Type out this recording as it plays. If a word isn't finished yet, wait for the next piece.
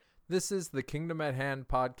This is the Kingdom at Hand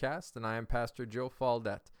podcast, and I am Pastor Joe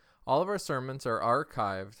Faldette. All of our sermons are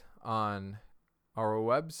archived on our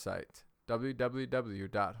website,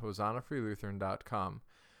 www.hosannafreelutheran.com.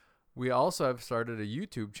 We also have started a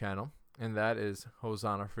YouTube channel, and that is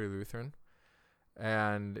Hosanna Free Lutheran,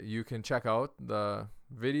 and you can check out the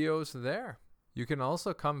videos there. You can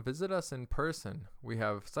also come visit us in person. We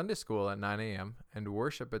have Sunday school at 9 a.m. and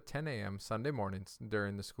worship at 10 a.m. Sunday mornings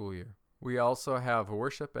during the school year. We also have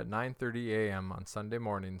worship at 9:30 a.m. on Sunday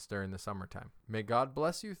mornings during the summertime. May God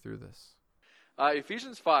bless you through this.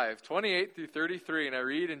 Ephesians 5:28 through 33, and I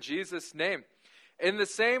read in Jesus' name. In the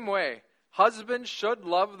same way, husbands should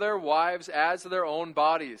love their wives as their own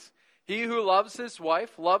bodies. He who loves his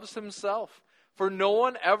wife loves himself. For no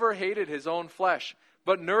one ever hated his own flesh,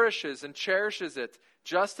 but nourishes and cherishes it,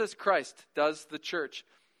 just as Christ does the church,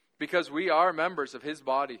 because we are members of his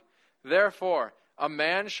body. Therefore, a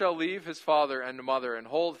man shall leave his father and mother and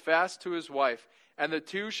hold fast to his wife, and the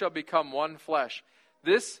two shall become one flesh.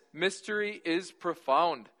 This mystery is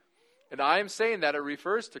profound, and I am saying that it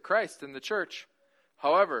refers to Christ and the church.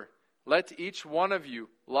 However, let each one of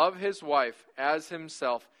you love his wife as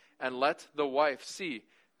himself, and let the wife see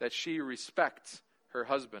that she respects her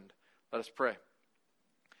husband. Let us pray.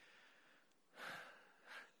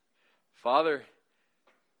 Father,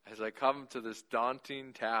 as I come to this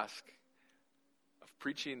daunting task of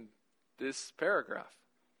preaching this paragraph,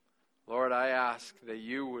 Lord, I ask that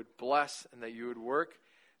you would bless and that you would work,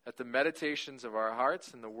 that the meditations of our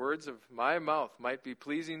hearts and the words of my mouth might be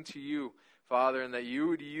pleasing to you, Father, and that you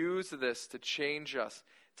would use this to change us,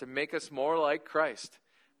 to make us more like Christ.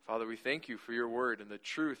 Father, we thank you for your word and the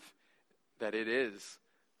truth that it is.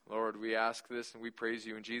 Lord, we ask this and we praise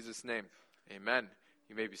you in Jesus' name. Amen.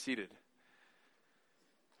 You may be seated.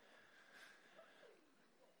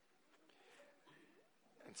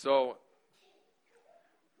 And so,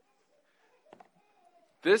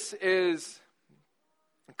 this is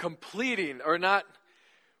completing, or not,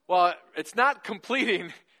 well, it's not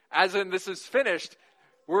completing, as in this is finished.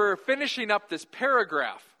 We're finishing up this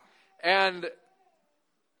paragraph. And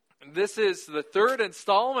this is the third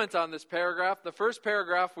installment on this paragraph. The first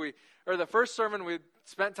sermon, we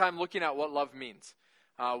spent time looking at what love means.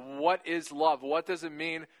 What is love? What does it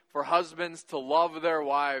mean for husbands to love their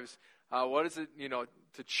wives? What is it,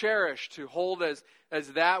 to cherish, to hold as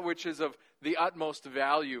that which is of the utmost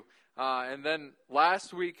value? And then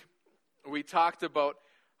last week, we talked about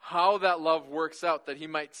how that love works out, that he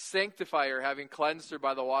might sanctify her, having cleansed her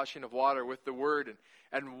by the washing of water with the word,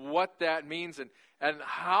 and what that means, and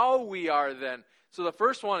how we are then. So the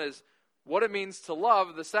first one is what it means to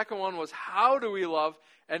love. The second one was how do we love?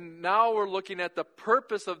 And now we're looking at the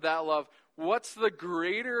purpose of that love. What's the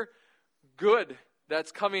greater good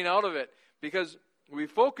that's coming out of it? Because we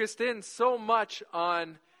focused in so much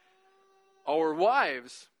on our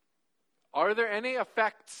wives. Are there any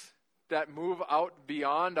effects that move out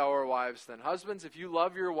beyond our wives then? Husbands, if you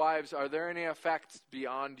love your wives, are there any effects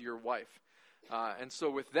beyond your wife? And so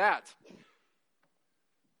with that,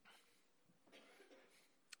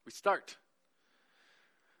 we start.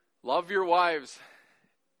 Love your wives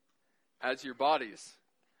as your bodies.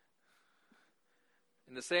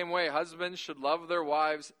 In the same way, husbands should love their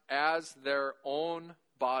wives as their own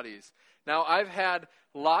bodies. Now, I've had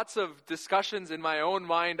lots of discussions in my own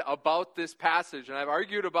mind about this passage, and I've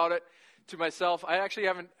argued about it to myself. I actually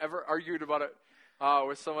haven't ever argued about it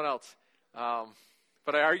with someone else.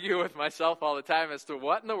 But I argue with myself all the time as to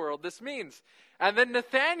what in the world this means. And then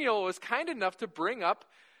Nathaniel was kind enough to bring up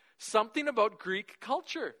something about Greek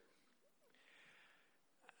culture.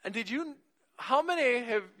 And how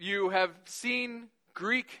many of you have seen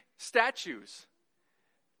Greek statues?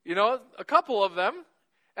 A couple of them.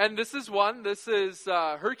 And this is one. This is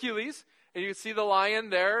Hercules. And you can see the lion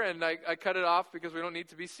there. And I cut it off because we don't need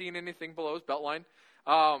to be seeing anything below his belt line.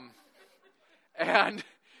 And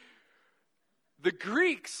the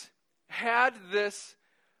Greeks had this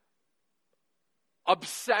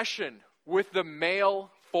obsession with the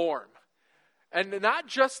male form. And not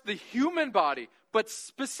just the human body, but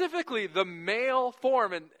specifically the male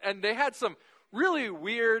form. And they had some really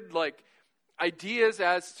weird ideas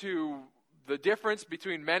as to the difference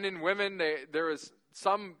between men and women. There was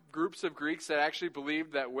some groups of Greeks that actually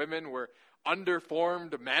believed that women were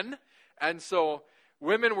underformed men. And so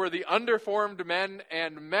women were the underformed men,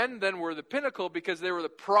 and men then were the pinnacle because they were the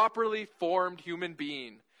properly formed human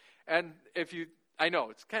being. And I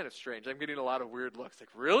know, it's kind of strange. I'm getting a lot of weird looks. Like,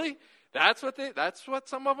 really? That's what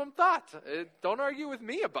some of them thought. Don't argue with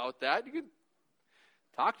me about that. You can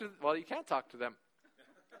you can't talk to them.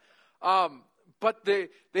 But they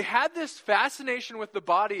had this fascination with the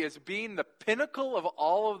body as being the pinnacle of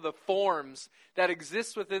all of the forms that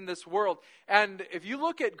exist within this world. And if you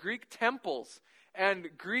look at Greek temples and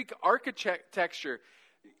Greek architecture,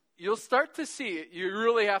 you'll start to see, you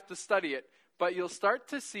really have to study it, but you'll start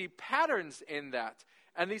to see patterns in that.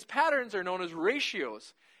 And these patterns are known as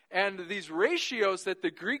ratios. And these ratios that the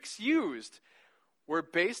Greeks used were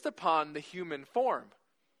based upon the human form,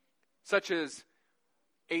 such as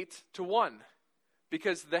 8:1.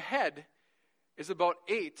 Because the head is about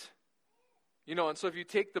 8, and so if you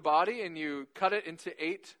take the body and you cut it into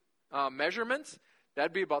 8 measurements,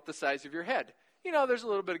 that'd be about the size of your head. There's a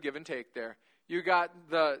little bit of give and take there. You got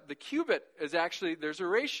the cubit is actually, there's a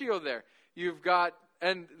ratio there. You've got,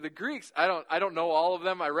 and the Greeks, I don't know all of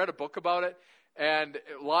them. I read a book about it, and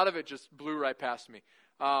a lot of it just blew right past me.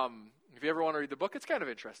 If you ever want to read the book, it's kind of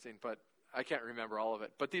interesting, but I can't remember all of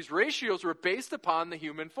it. But these ratios were based upon the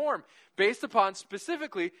human form, based upon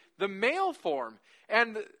specifically the male form.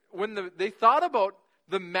 And when they thought about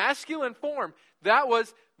the masculine form, that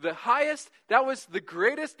was the highest, that was the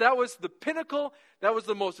greatest, that was the pinnacle, that was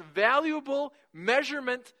the most valuable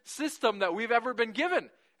measurement system that we've ever been given,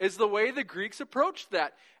 is the way the Greeks approached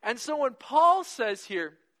that. And so when Paul says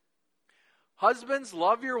here, husbands,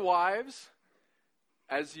 love your wives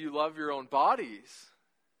as you love your own bodies,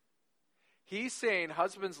 he's saying,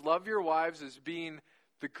 husbands, love your wives as being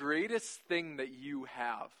the greatest thing that you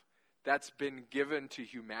have that's been given to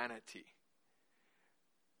humanity.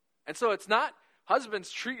 And so it's not,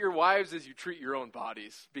 husbands, treat your wives as you treat your own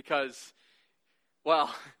bodies, because,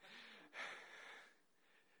 well,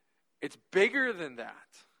 it's bigger than that.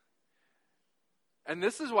 And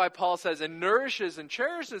this is why Paul says, and nourishes and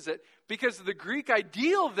cherishes it, because the Greek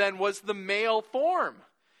ideal then was the male form.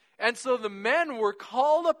 And so the men were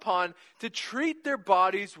called upon to treat their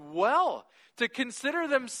bodies well, to consider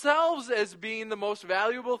themselves as being the most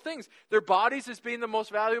valuable things, their bodies as being the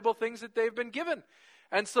most valuable things that they've been given.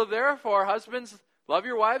 And so therefore, husbands, love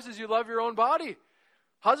your wives as you love your own body.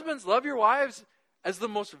 Husbands, love your wives as the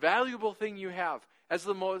most valuable thing you have, as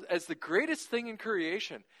the greatest thing in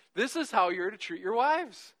creation. This is how you're to treat your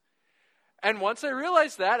wives. And once I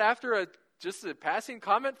realized that, after just a passing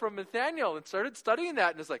comment from Nathaniel, and started studying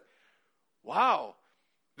that, and it's like, wow,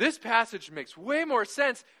 this passage makes way more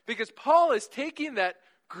sense, because Paul is taking that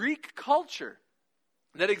Greek culture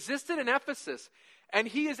that existed in Ephesus, and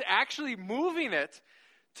he is actually moving it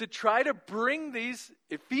to try to bring these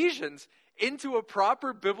Ephesians into a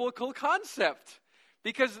proper biblical concept.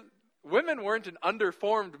 Because women weren't an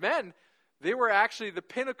underformed men, they were actually the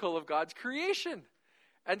pinnacle of God's creation.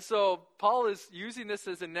 And so Paul is using this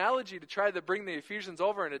as an analogy to try to bring the Ephesians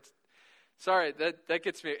over, and it's, sorry, that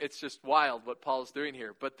gets me, it's just wild what Paul's doing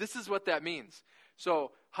here. But this is what that means.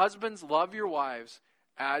 So, husbands, love your wives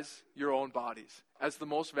as your own bodies, as the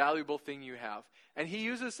most valuable thing you have. And he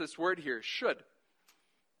uses this word here, should.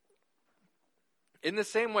 In the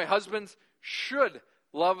same way, husbands should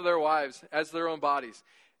love their wives as their own bodies.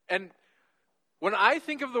 And when I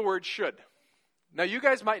think of the word should, now you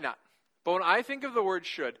guys might not, but when I think of the word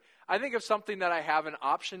should, I think of something that I have an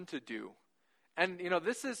option to do. And,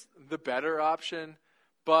 this is the better option,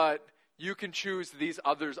 but you can choose these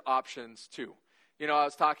other options too. I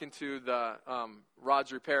was talking to the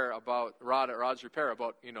Rod at Rod's Repair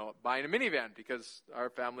about, buying a minivan, because our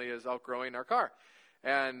family is outgrowing our car.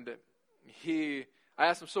 And I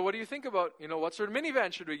asked him, so what do you think about, what sort of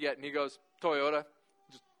minivan should we get? And he goes, Toyota.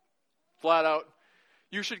 Just flat out,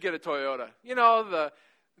 you should get a Toyota.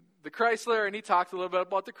 The Chrysler, and he talked a little bit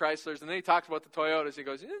about the Chryslers, and then he talked about the Toyotas. He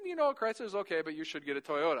goes, Chrysler's okay, but you should get a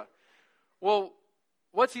Toyota. Well,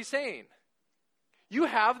 what's he saying? You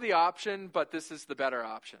have the option, but this is the better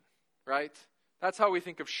option, right? That's how we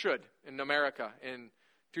think of should in America in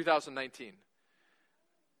 2019.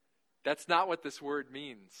 That's not what this word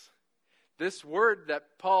means. This word that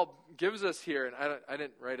Paul gives us here, and I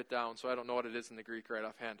didn't write it down, so I don't know what it is in the Greek right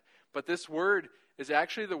offhand, but this word is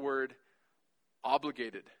actually the word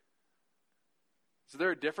obligated. Is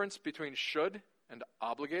there a difference between should and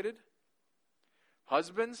obligated?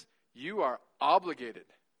 Husbands, you are obligated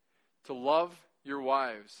to love your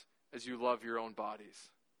wives as you love your own bodies.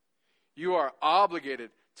 You are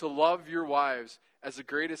obligated to love your wives as the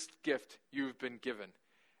greatest gift you've been given.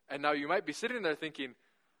 And now you might be sitting there thinking,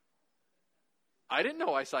 I didn't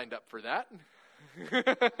know I signed up for that.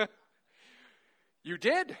 You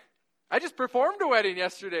did. I just performed a wedding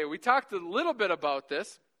yesterday. We talked a little bit about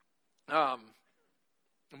this,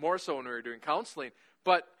 more so when we were doing counseling.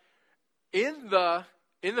 But in the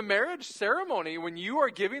In the marriage ceremony, when you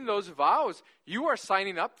are giving those vows, you are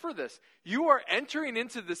signing up for this. You are entering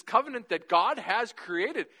into this covenant that God has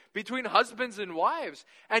created between husbands and wives.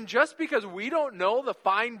 And just because we don't know the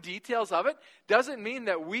fine details of it doesn't mean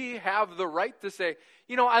that we have the right to say,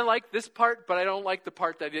 I like this part, but I don't like the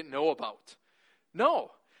part that I didn't know about.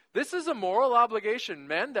 No, this is a moral obligation,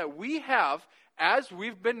 men, that we have as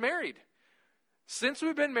we've been married. Since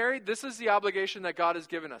we've been married, this is the obligation that God has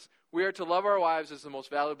given us. We are to love our wives as the most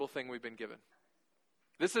valuable thing we've been given.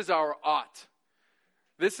 This is our ought.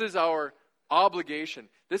 This is our obligation.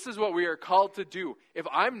 This is what we are called to do. If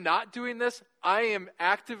I'm not doing this, I am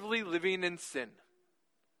actively living in sin.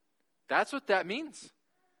 That's what that means.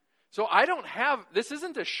 So this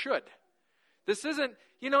isn't a should. This isn't,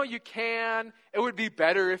 you can, it would be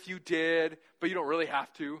better if you did, but you don't really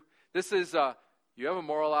have to. This is, you have a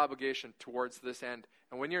moral obligation towards this end.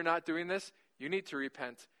 And when you're not doing this, you need to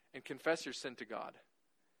repent and confess your sin to God.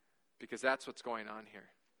 Because that's what's going on here.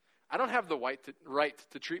 I don't have the right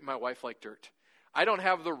to treat my wife like dirt. I don't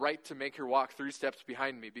have the right to make her walk 3 steps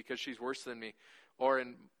behind me because she's worse than me. Or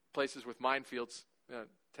in places with minefields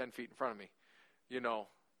 10 feet in front of me.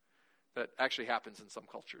 That actually happens in some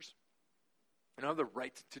cultures. I don't have the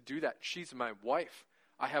right to do that. She's my wife.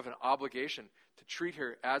 I have an obligation to treat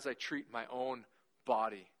her as I treat my own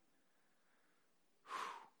body.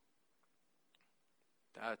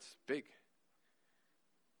 That's big.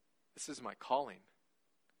 This is my calling.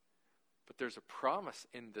 But there's a promise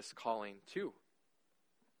in this calling too.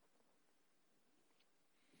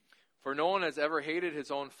 For no one has ever hated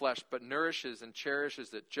his own flesh, but nourishes and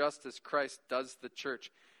cherishes it, just as Christ does the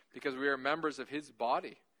church, because we are members of his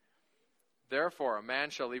body. Therefore, a man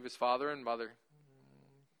shall leave his father and mother.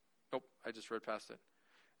 Nope, I just read past it.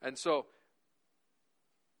 And so,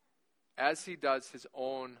 as he does his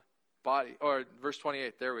own body, or verse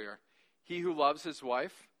 28, there we are. He who loves his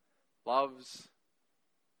wife loves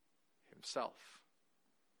himself.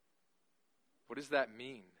 What does that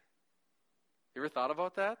mean? You ever thought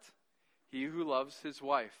about that? He who loves his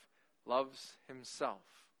wife loves himself.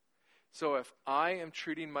 So if I am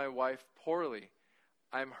treating my wife poorly,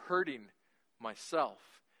 I'm hurting myself.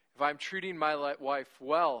 If I'm treating my wife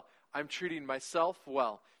well, I'm treating myself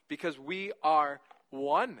well. Because we are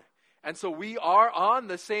one. And so we are on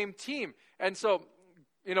the same team. And so,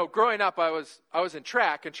 growing up, I was in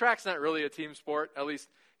track. And track's not really a team sport, at least,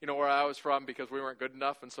 where I was from, because we weren't good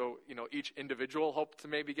enough. And so, each individual hoped to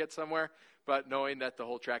maybe get somewhere, but knowing that the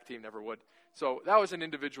whole track team never would. So that was an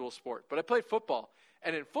individual sport. But I played football.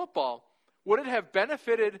 And in football, would it have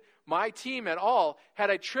benefited my team at all had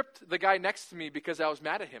I tripped the guy next to me because I was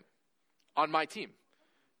mad at him on my team?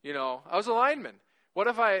 I was a lineman.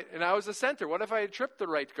 And I was a center. What if I had tripped the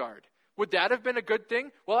right guard? Would that have been a good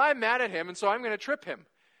thing? Well, I'm mad at him, and so I'm going to trip him.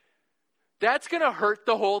 That's going to hurt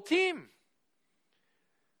the whole team.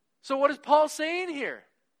 So what is Paul saying here?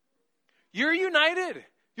 You're united.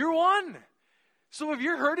 You're one. So if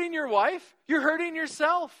you're hurting your wife, you're hurting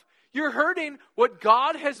yourself. You're hurting what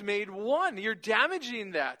God has made one. You're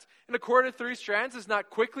damaging that. And a cord of 3 strands is not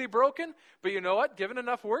quickly broken, but you know what? Given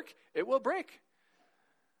enough work, it will break.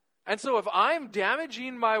 And so if I'm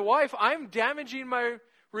damaging my wife, I'm damaging my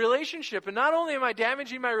relationship. And not only am I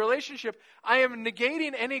damaging my relationship, I am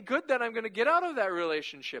negating any good that I'm going to get out of that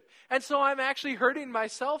relationship. And so I'm actually hurting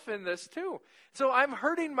myself in this too. So I'm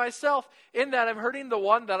hurting myself in that I'm hurting the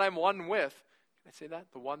one that I'm one with. Can I say that?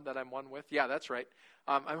 The one that I'm one with? Yeah, that's right.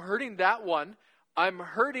 I'm hurting that one. I'm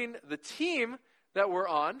hurting the team that we're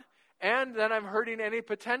on. And then I'm hurting any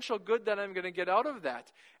potential good that I'm going to get out of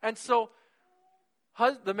that. And so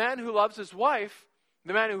the man who loves his wife,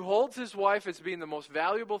 the man who holds his wife as being the most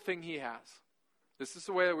valuable thing he has. This is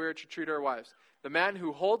the way that we're to treat our wives. The man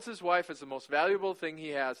who holds his wife as the most valuable thing he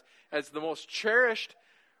has, as the most cherished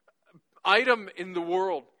item in the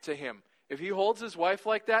world to him. If he holds his wife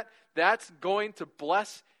like that, that's going to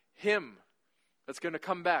bless him. That's going to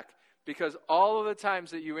come back. Because all of the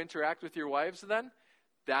times that you interact with your wives then,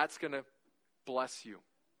 that's going to bless you.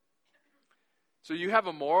 So you have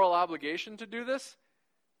a moral obligation to do this,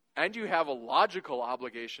 and you have a logical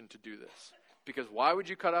obligation to do this. Because why would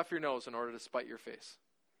you cut off your nose in order to spite your face?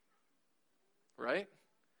 Right?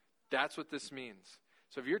 That's what this means.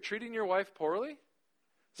 So if you're treating your wife poorly,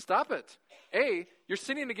 stop it. A, you're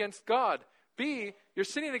sinning against God. B, you're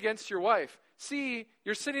sinning against your wife. C,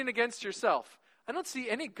 you're sinning against yourself. I don't see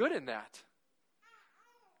any good in that.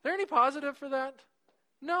 Is there any positive for that?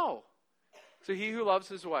 No. So he who loves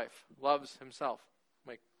his wife loves himself.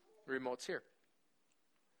 My remote's here.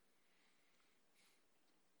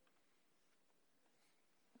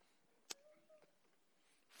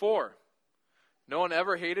 4, no one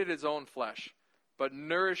ever hated his own flesh, but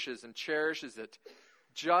nourishes and cherishes it,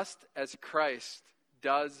 just as Christ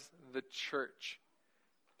does the church,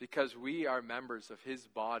 because we are members of his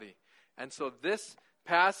body. And so this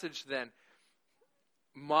passage then,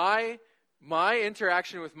 my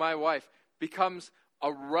interaction with my wife becomes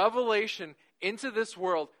a revelation into this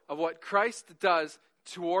world of what Christ does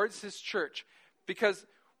towards his church. Because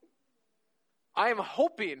I am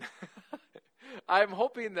hoping,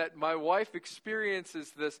 that my wife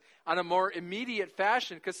experiences this on a more immediate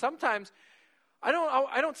fashion. Because sometimes I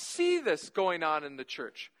don't see this going on in the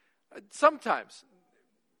church. Sometimes.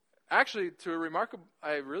 Actually,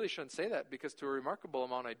 I really shouldn't say that, because to a remarkable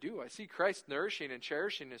amount I do. I see Christ nourishing and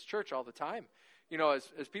cherishing his church all the time. You know,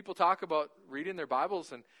 as people talk about reading their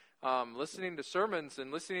Bibles and listening to sermons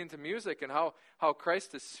and listening to music, and how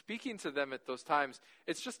Christ is speaking to them at those times,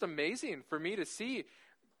 it's just amazing for me to see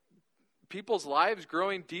people's lives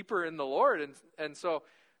growing deeper in the Lord. And so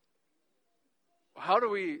how do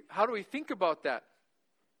we think about that?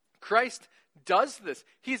 Christ does this.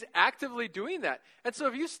 He's actively doing that. And so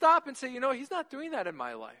if you stop and say, he's not doing that in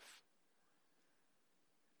my life,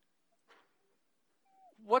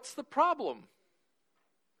 what's the problem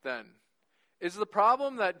then? Is the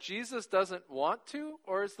problem that Jesus doesn't want to,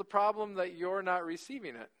 or is the problem that you're not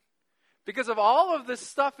receiving it? Because if all of this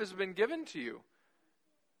stuff has been given to you,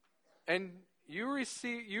 and you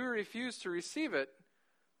refuse to receive it,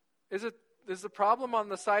 is the problem on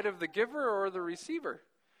the side of the giver or the receiver?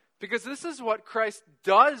 Because this is what Christ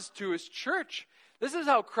does to his church. This is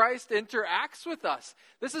how Christ interacts with us.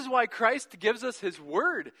 This is why Christ gives us his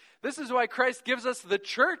word. This is why Christ gives us the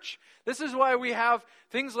church. This is why we have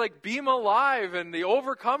things like Beam Alive and The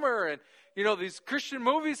Overcomer and, these Christian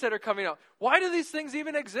movies that are coming out. Why do these things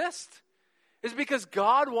even exist? It's because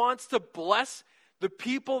God wants to bless the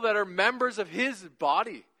people that are members of his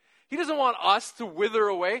body. He doesn't want us to wither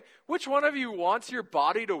away. Which one of you wants your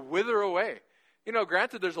body to wither away?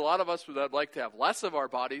 Granted, there's a lot of us that like to have less of our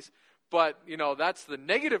bodies, but, that's the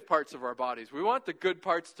negative parts of our bodies. We want the good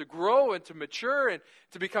parts to grow and to mature and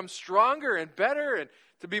to become stronger and better and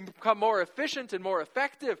to become more efficient and more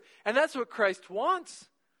effective. And that's what Christ wants.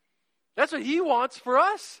 That's what he wants for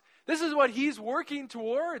us. This is what he's working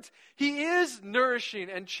towards. He is nourishing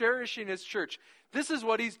and cherishing his church. This is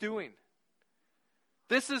what he's doing.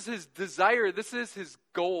 This is his desire. This is his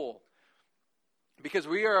goal. Because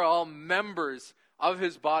we are all members of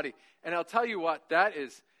his body. And I'll tell you what, that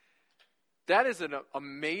is an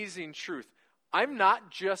amazing truth. I'm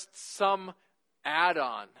not just some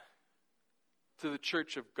add-on to the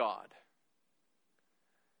church of God.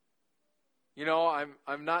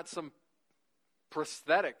 I'm not some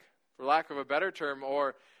prosthetic, for lack of a better term,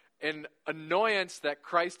 or an annoyance that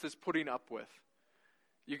Christ is putting up with.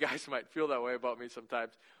 You guys might feel that way about me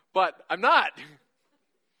sometimes, but I'm not.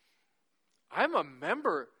 I'm a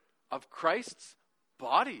member of Christ's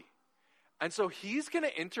body. And so he's going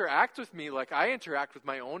to interact with me like I interact with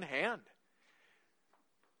my own hand.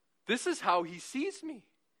 This is how he sees me.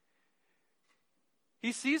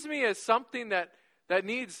 He sees me as something that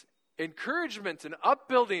needs encouragement and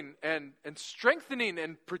upbuilding and strengthening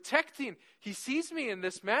and protecting. He sees me in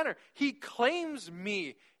this manner. He claims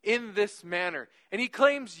me in this manner. And he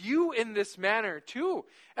claims you in this manner too.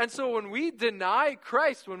 And so when we deny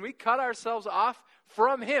Christ, when we cut ourselves off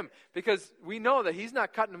from him, because we know that he's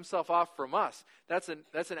not cutting himself off from us. That's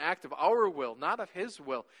an act of our will, not of his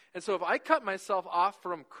will. And so if I cut myself off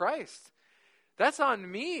from Christ, that's on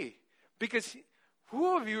me. Because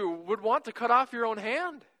who of you would want to cut off your own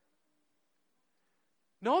hand?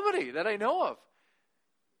 Nobody that I know of.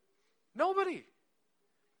 Nobody.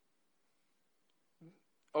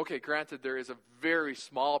 Okay, granted, there is a very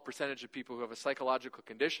small percentage of people who have a psychological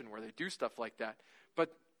condition where they do stuff like that.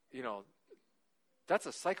 But, that's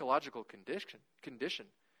a psychological condition.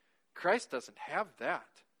 Christ doesn't have that.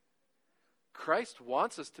 Christ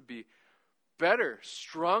wants us to be better,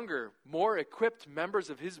 stronger, more equipped members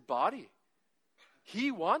of his body.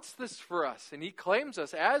 He wants this for us, and he claims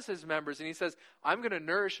us as his members, and he says, I'm going to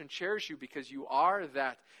nourish and cherish you because you are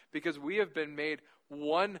that, because we have been made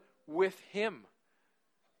one with him.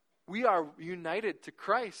 We are united to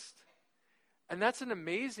Christ, and that's an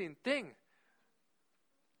amazing thing.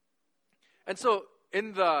 And so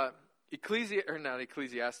in the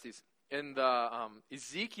in the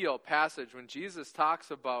Ezekiel passage, when Jesus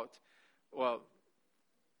talks about,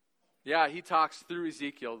 he talks through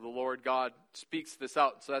Ezekiel. The Lord God speaks this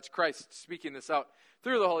out. So that's Christ speaking this out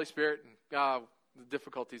through the Holy Spirit and the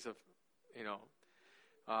difficulties of,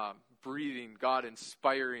 breathing, God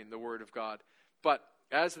inspiring the Word of God. But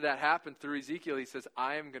as that happened through Ezekiel, he says,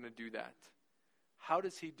 I am going to do that. How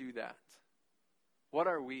does he do that? What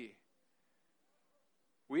are we?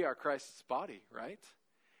 we are Christ's body, right?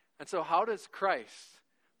 And so how does Christ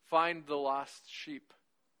find the lost sheep?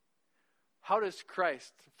 How does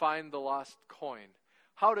Christ find the lost coin?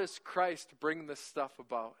 How does Christ bring this stuff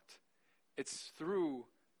about? It's through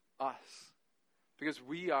us. Because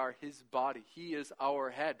we are his body. He is our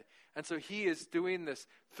head. And so he is doing this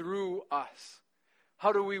through us.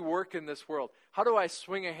 How do we work in this world? How do I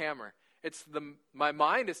swing a hammer? My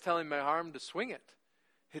mind is telling my arm to swing it.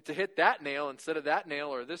 To hit that nail instead of that nail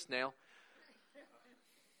or this nail.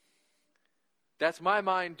 That's my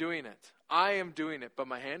mind doing it. I am doing it, but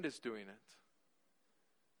my hand is doing it.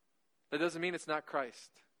 That doesn't mean it's not Christ.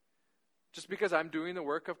 Just because I'm doing the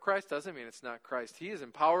work of Christ doesn't mean it's not Christ. He is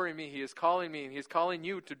empowering me. He is calling me. And he is calling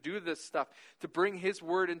you to do this stuff. To bring his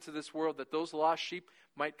word into this world. That those lost sheep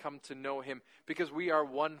might come to know him. Because we are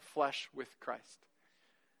one flesh with Christ.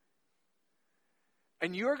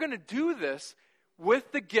 And you're going to do this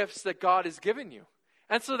with the gifts that God has given you.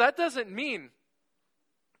 And so that doesn't mean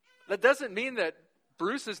that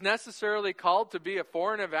Bruce is necessarily called to be a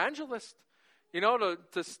foreign evangelist.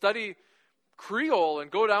 To study Creole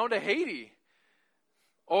and go down to Haiti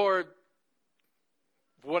or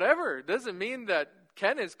whatever. It doesn't mean that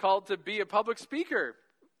Ken is called to be a public speaker.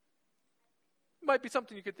 Might be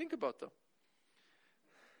something you could think about, though.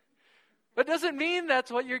 But it doesn't mean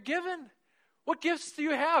that's what you're given. What gifts do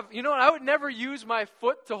you have? I would never use my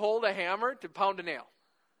foot to hold a hammer to pound a nail.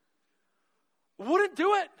 Wouldn't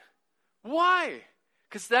do it. Why?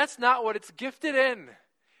 Because that's not what it's gifted in.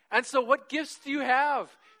 And so what gifts do you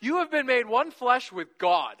have? You have been made one flesh with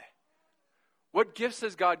God. What gifts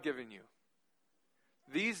has God given you?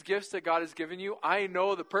 These gifts that God has given you, I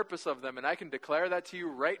know the purpose of them, and I can declare that to you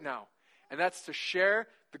right now. And that's to share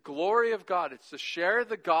the glory of God. It's to share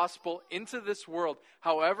the gospel into this world,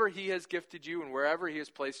 however he has gifted you and wherever he has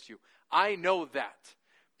placed you. I know that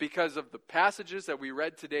because of the passages that we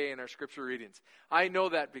read today in our scripture readings. I know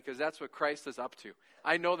that because that's what Christ is up to.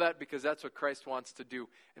 I know that because that's what Christ wants to do.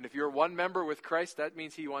 And if you're one member with Christ, that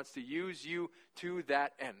means he wants to use you to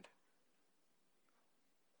that end.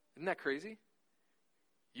 Isn't that crazy?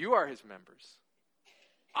 You are his members.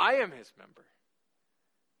 I am his member.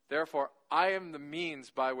 Therefore, I am the means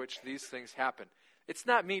by which these things happen. It's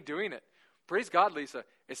not me doing it. Praise God, Lisa.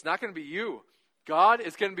 It's not going to be you. God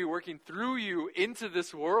is going to be working through you into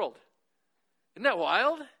this world. Isn't that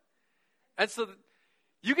wild? And so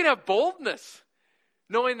you can have boldness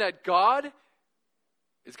knowing that God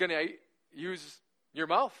is going to use your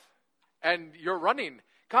mouth and you're running.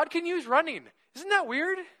 God can use running. Isn't that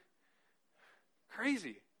weird?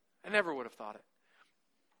 Crazy. I never would have thought it.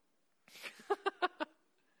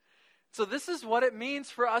 So this is what it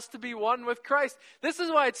means for us to be one with Christ. This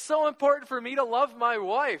is why it's so important for me to love my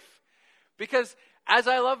wife. Because as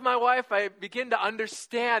I love my wife, I begin to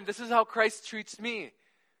understand this is how Christ treats me.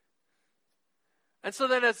 And so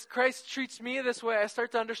then as Christ treats me this way, I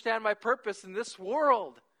start to understand my purpose in this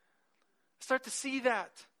world. I start to see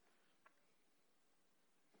that.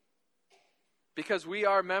 Because we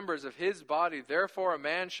are members of his body, therefore a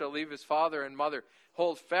man shall leave his father and mother,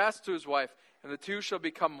 hold fast to his wife, and the two shall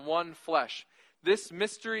become one flesh. This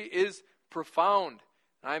mystery is profound.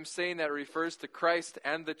 I'm saying that it refers to Christ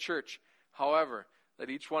and the church. However,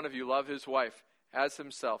 let each one of you love his wife as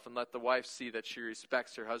himself, and let the wife see that she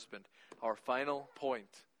respects her husband. Our final point.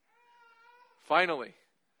 Finally,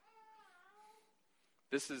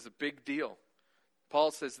 this is a big deal.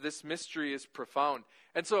 Paul says this mystery is profound.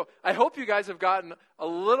 And so I hope you guys have gotten a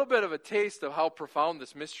little bit of a taste of how profound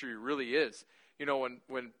this mystery really is.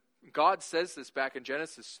 When God says this back in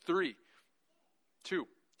Genesis 2, the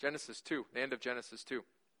end of Genesis 2.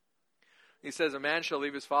 He says, a man shall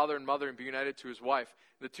leave his father and mother and be united to his wife.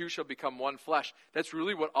 The two shall become one flesh. That's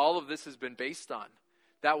really what all of this has been based on.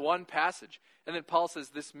 That one passage. And then Paul says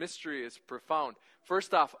this mystery is profound.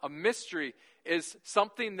 First off, a mystery is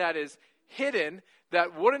something that is hidden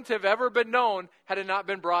that wouldn't have ever been known had it not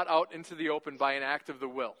been brought out into the open by an act of the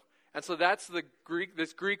will. And so that's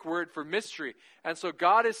this Greek word for mystery. And so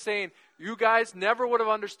God is saying, you guys never would have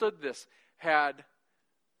understood this had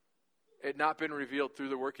it not been revealed through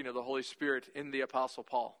the working of the Holy Spirit in the Apostle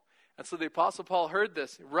Paul. And so the Apostle Paul heard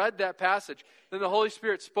this, read that passage. Then the Holy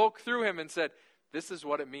Spirit spoke through him and said, this is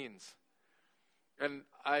what it means. And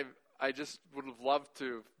I just would have loved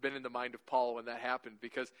to have been in the mind of Paul when that happened,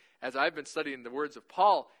 because as I've been studying the words of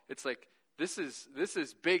Paul, it's like, this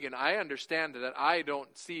is big, and I understand that I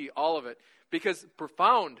don't see all of it. Because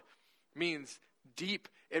profound means deep.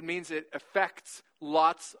 It means it affects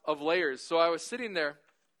lots of layers. So I was sitting there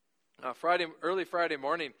early Friday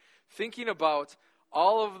morning thinking about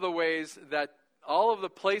all of the ways that, all of the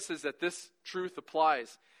places that this truth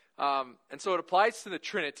applies. And so it applies to the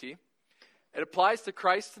Trinity. It applies to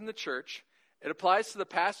Christ and the church. It applies to the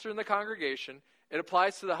pastor and the congregation. It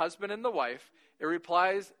applies to the husband and the wife. It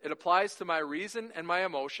applies to my reason and my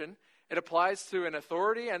emotion. It applies to an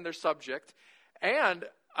authority and their subject. And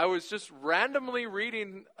I was just randomly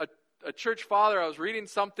reading a church father. I was reading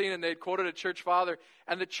something and they'd quoted a church father.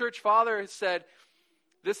 And the church father said,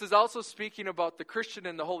 this is also speaking about the Christian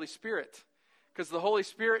and the Holy Spirit. Because the Holy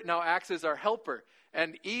Spirit now acts as our helper.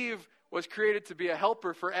 And Eve was created to be a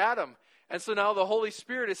helper for Adam. And so now the Holy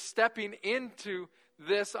Spirit is stepping into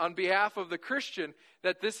this on behalf of the Christian,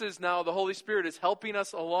 that this is now the Holy Spirit is helping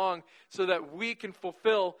us along so that we can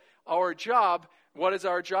fulfill our job. What is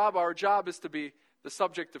our job? Our job is to be the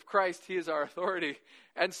subject of Christ. He is our authority.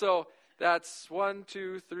 And so that's 1,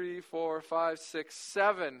 2, 3, 4, 5, 6,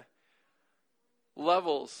 7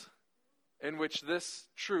 levels in which this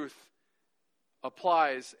truth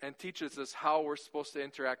applies and teaches us how we're supposed to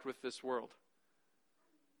interact with this world.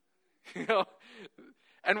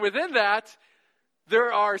 And within that,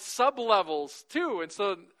 there are sub-levels too. And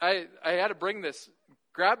so I had to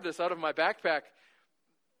grab this out of my backpack.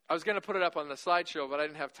 I was going to put it up on the slideshow, but I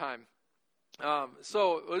didn't have time.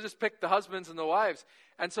 So we'll just pick the husbands and the wives.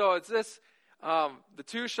 And so it's this, the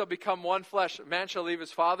two shall become one flesh. A man shall leave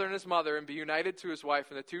his father and his mother and be united to his wife,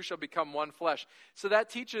 and the two shall become one flesh. So that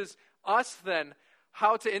teaches us then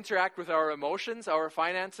how to interact with our emotions, our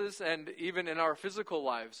finances, and even in our physical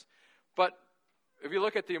lives. But if you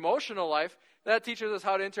look at the emotional life, that teaches us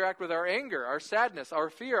how to interact with our anger, our sadness, our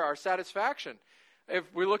fear, our satisfaction. If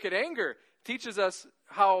we look at anger, it teaches us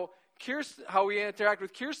how we interact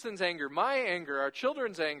with Kirsten's anger, my anger, our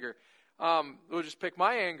children's anger. We'll just pick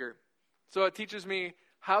my anger. So it teaches us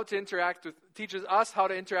how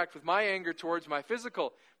to interact with my anger towards my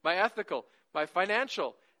physical, my ethical, my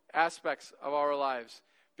financial aspects of our lives.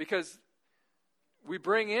 Because we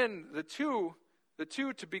bring in the two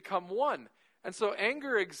to become one. And so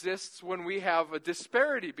anger exists when we have a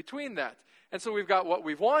disparity between that. And so we've got what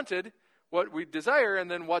we've wanted, what we desire,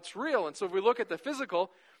 and then what's real. And so if we look at the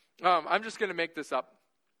physical, I'm just going to make this up.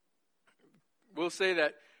 We'll say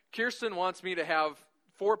that Kirsten wants me to have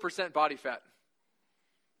 4% body fat.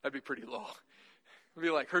 That'd be pretty low. It'd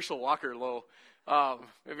be like Herschel Walker low.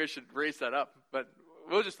 Maybe I should raise that up. But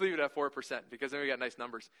we'll just leave it at 4% because then we got nice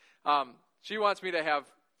numbers. She wants me to have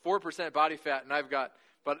 4% body fat, and I've got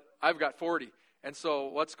 40. And so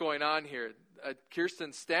what's going on here?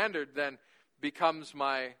 Kirsten's standard then becomes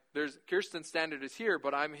Kirsten's standard is here,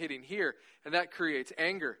 but I'm hitting here. And that creates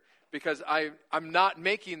anger because I'm not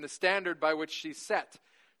making the standard by which she's set.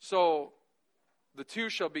 So the two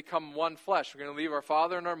shall become one flesh. We're going to leave our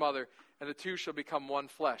father and our mother, and the two shall become one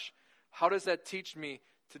flesh. How does that teach me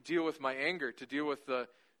to deal with my anger, to deal with the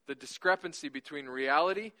discrepancy between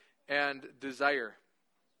reality and desire?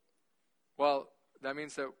 Well, that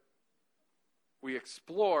means that we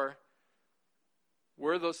explore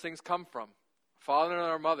where those things come from. Father and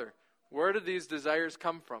our mother, where do these desires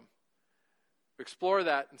come from? Explore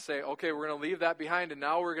that and say, okay, we're going to leave that behind, and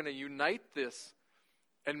now we're going to unite this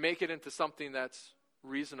and make it into something that's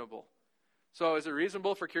reasonable. So is it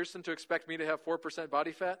reasonable for Kirsten to expect me to have 4%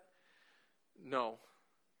 body fat? No.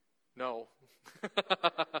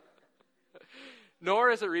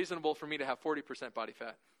 Nor is it reasonable for me to have 40% body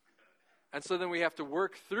fat. And so then we have to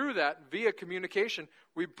work through that via communication.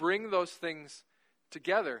 We bring those things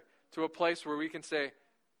together to a place where we can say,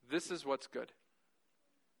 this is what's good.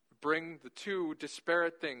 Bring the two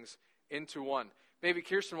disparate things into one. Maybe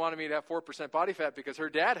Kirsten wanted me to have 4% body fat because her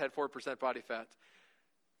dad had 4% body fat.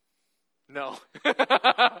 No.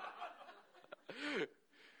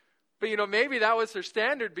 But maybe that was her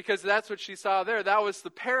standard because that's what she saw there. That was the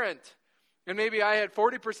parent. And maybe I had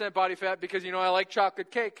 40% body fat because, I like chocolate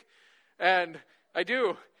cake. And I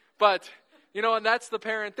do. But, and that's the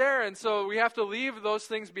parent there. And so we have to leave those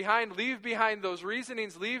things behind, leave behind those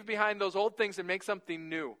reasonings, leave behind those old things and make something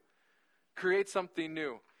new. Create something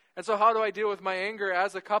new. And so how do I deal with my anger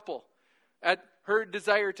as a couple? At her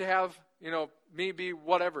desire to have, me be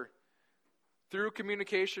whatever. Through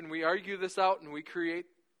communication, we argue this out and we create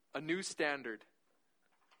a new standard.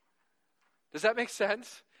 Does that make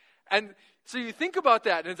sense? And so you think about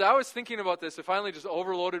that, and as I was thinking about this, it finally just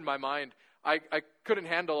overloaded my mind. I couldn't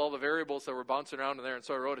handle all the variables that were bouncing around in there, and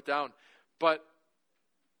so I wrote it down. But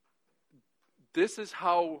this is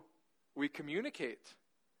how we communicate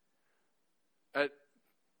at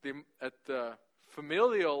the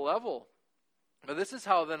familial level. But this is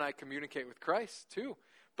how then I communicate with Christ too.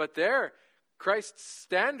 But there, Christ's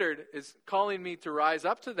standard is calling me to rise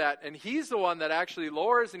up to that, and he's the one that actually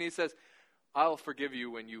lowers, and he says, I'll forgive you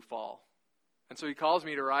when you fall. And so he calls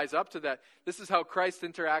me to rise up to that. This is how Christ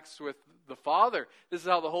interacts with the Father. This is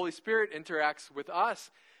how the Holy Spirit interacts with us.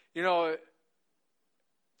 You know,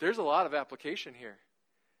 there's a lot of application here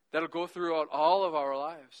that'll go throughout all of our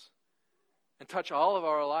lives and touch all of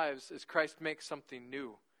our lives as Christ makes something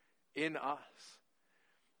new in us.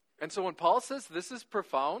 And so when Paul says this is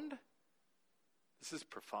profound, this is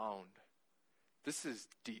profound. This is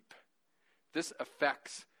deep. This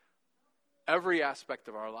affects every aspect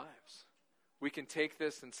of our lives. We can take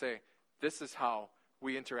this and say, this is how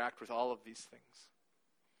we interact with all of these things.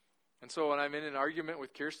 And so when I'm in an argument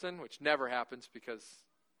with Kirsten, which never happens because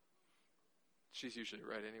she's usually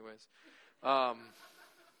right anyways,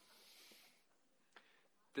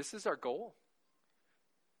 this is our goal.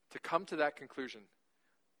 To come to that conclusion.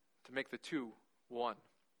 To make the two one.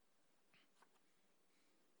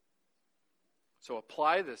 So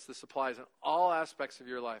apply this. This applies in all aspects of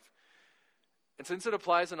your life. And since it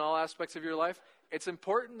applies in all aspects of your life, it's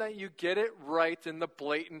important that you get it right in the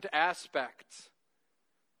blatant aspects.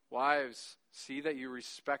 Wives, see that you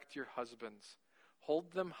respect your husbands.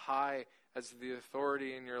 Hold them high as the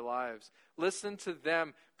authority in your lives. Listen to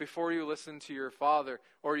them before you listen to your father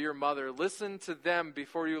or your mother. Listen to them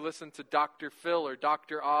before you listen to Dr. Phil or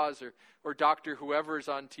Dr. Oz or Dr. whoever's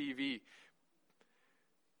on TV.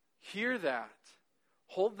 Hear that.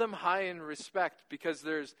 Hold them high in respect, because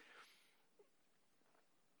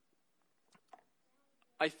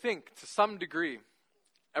I think to some degree,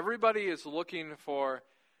 everybody is looking for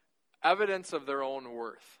evidence of their own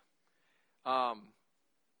worth.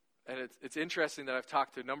 And it's interesting that I've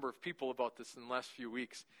talked to a number of people about this in the last few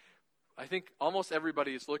weeks. I think almost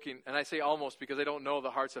everybody is looking, and I say almost because I don't know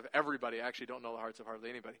the hearts of everybody. I actually don't know the hearts of hardly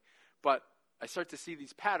anybody. But I start to see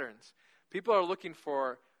these patterns. People are looking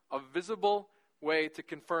for a visible way to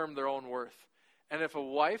confirm their own worth. And if a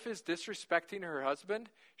wife is disrespecting her husband,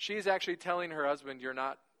 she is actually telling her husband, you're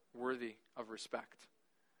not worthy of respect.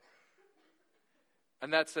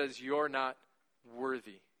 And that says you're not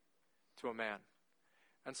worthy to a man.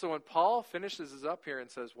 And so when Paul finishes this up here and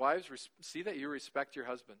says, wives, see that you respect your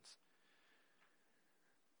husbands.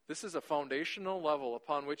 This is a foundational level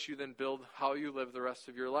upon which you then build how you live the rest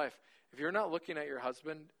of your life. If you're not looking at your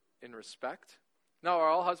husband in respect, now are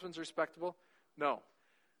all husbands respectable? No.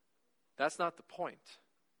 That's not the point.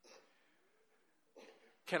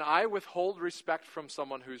 Can I withhold respect from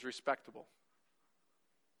someone who's respectable?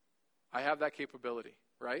 I have that capability,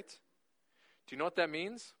 right? Do you know what that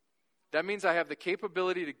means? That means I have the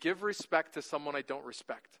capability to give respect to someone I don't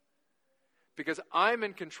respect. Because I'm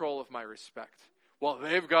in control of my respect. Well,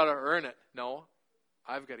 they've got to earn it. No,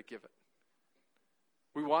 I've got to give it.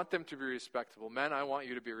 We want them to be respectable. Men, I want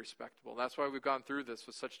you to be respectable. That's why we've gone through this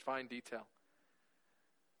with such fine detail.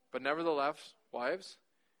 But nevertheless, wives,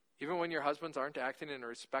 even when your husbands aren't acting in a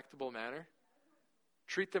respectable manner,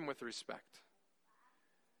 treat them with respect.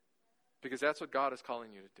 Because that's what God is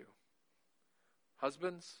calling you to do.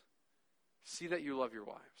 Husbands, see that you love your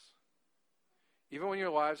wives. Even when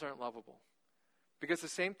your wives aren't lovable. Because the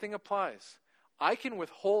same thing applies. I can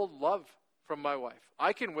withhold love from my wife.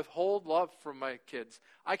 I can withhold love from my kids.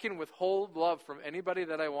 I can withhold love from anybody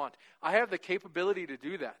that I want. I have the capability to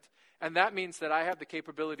do that. And that means that I have the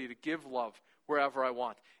capability to give love wherever I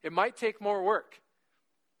want. It might take more work.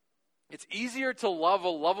 It's easier to love a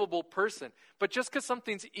lovable person. But just because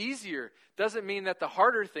something's easier doesn't mean that the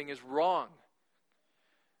harder thing is wrong.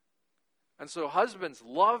 And so husbands,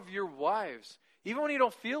 love your wives, even when you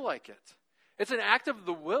don't feel like it. It's an act of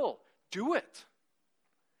the will. Do it.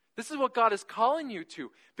 This is what God is calling you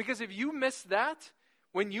to. Because if you miss that,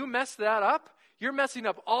 when you mess that up, you're messing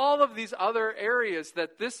up all of these other areas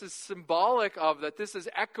that this is symbolic of, that this is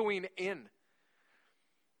echoing in.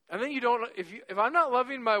 And then you don't, if I'm not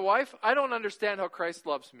loving my wife, I don't understand how Christ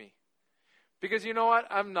loves me. Because you know what?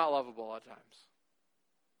 I'm not lovable at times.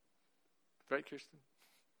 Right, Kirsten?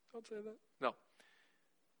 Don't say that. No.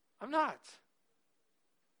 I'm not.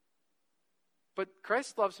 But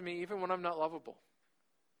Christ loves me even when I'm not lovable.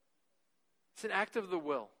 It's an act of the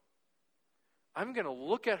will. I'm going to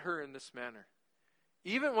look at her in this manner.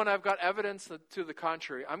 Even when I've got evidence to the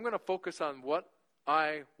contrary, I'm going to focus on what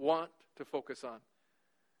I want to focus on.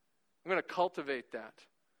 I'm going to cultivate that.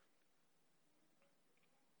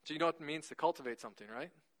 So you know what it means to cultivate something, right?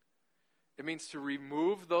 It means to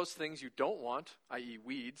remove those things you don't want, i.e.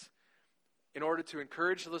 weeds, in order to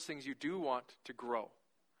encourage those things you do want to grow.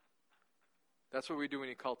 That's what we do when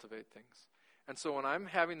you cultivate things. And so when I'm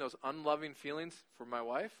having those unloving feelings for my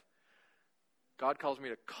wife, God calls me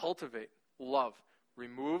to cultivate love.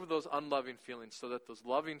 Remove those unloving feelings so that those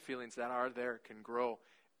loving feelings that are there can grow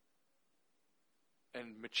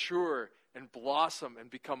and mature and blossom and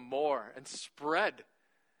become more and spread.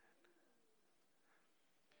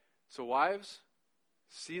 So wives,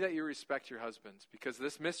 see that you respect your husbands, because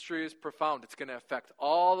this mystery is profound. It's going to affect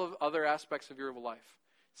all of other aspects of your life.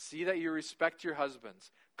 See that you respect your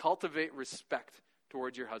husbands. Cultivate respect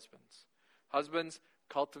towards your husbands. Husbands,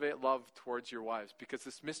 cultivate love towards your wives, because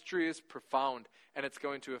this mystery is profound and it's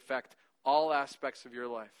going to affect all aspects of your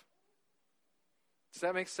life. Does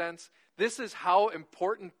that make sense? This is how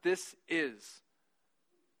important this is.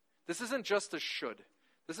 This isn't just a should.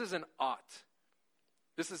 This is an ought.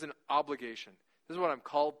 This is an obligation. This is what I'm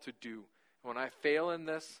called to do. And when I fail in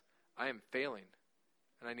this, I am failing.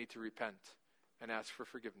 And I need to repent and ask for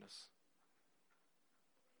forgiveness.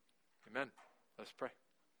 Amen. Let's pray.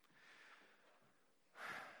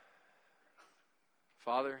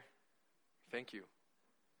 Father, thank you.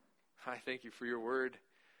 I thank you for your word.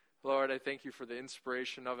 Lord, I thank you for the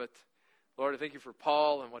inspiration of it. Lord, I thank you for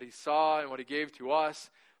Paul and what he saw and what he gave to us,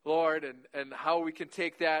 Lord, and how we can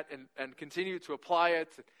take that and continue to apply it.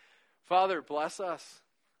 Father, bless us.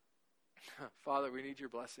 Father, we need your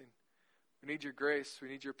blessing. We need your grace. We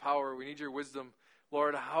need your power. We need your wisdom.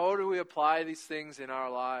 Lord, how do we apply these things in our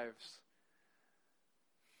lives?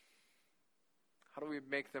 How do we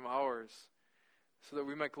make them ours so that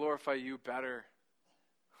we might glorify you better?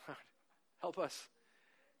 Help us.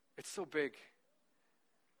 It's so big.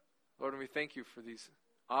 Lord, and we thank you for these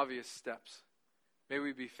obvious steps. May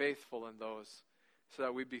we be faithful in those, so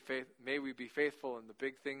that may we be faithful in the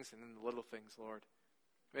big things and in the little things, Lord.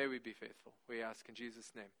 May we be faithful. We ask in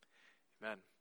Jesus' name. Amen.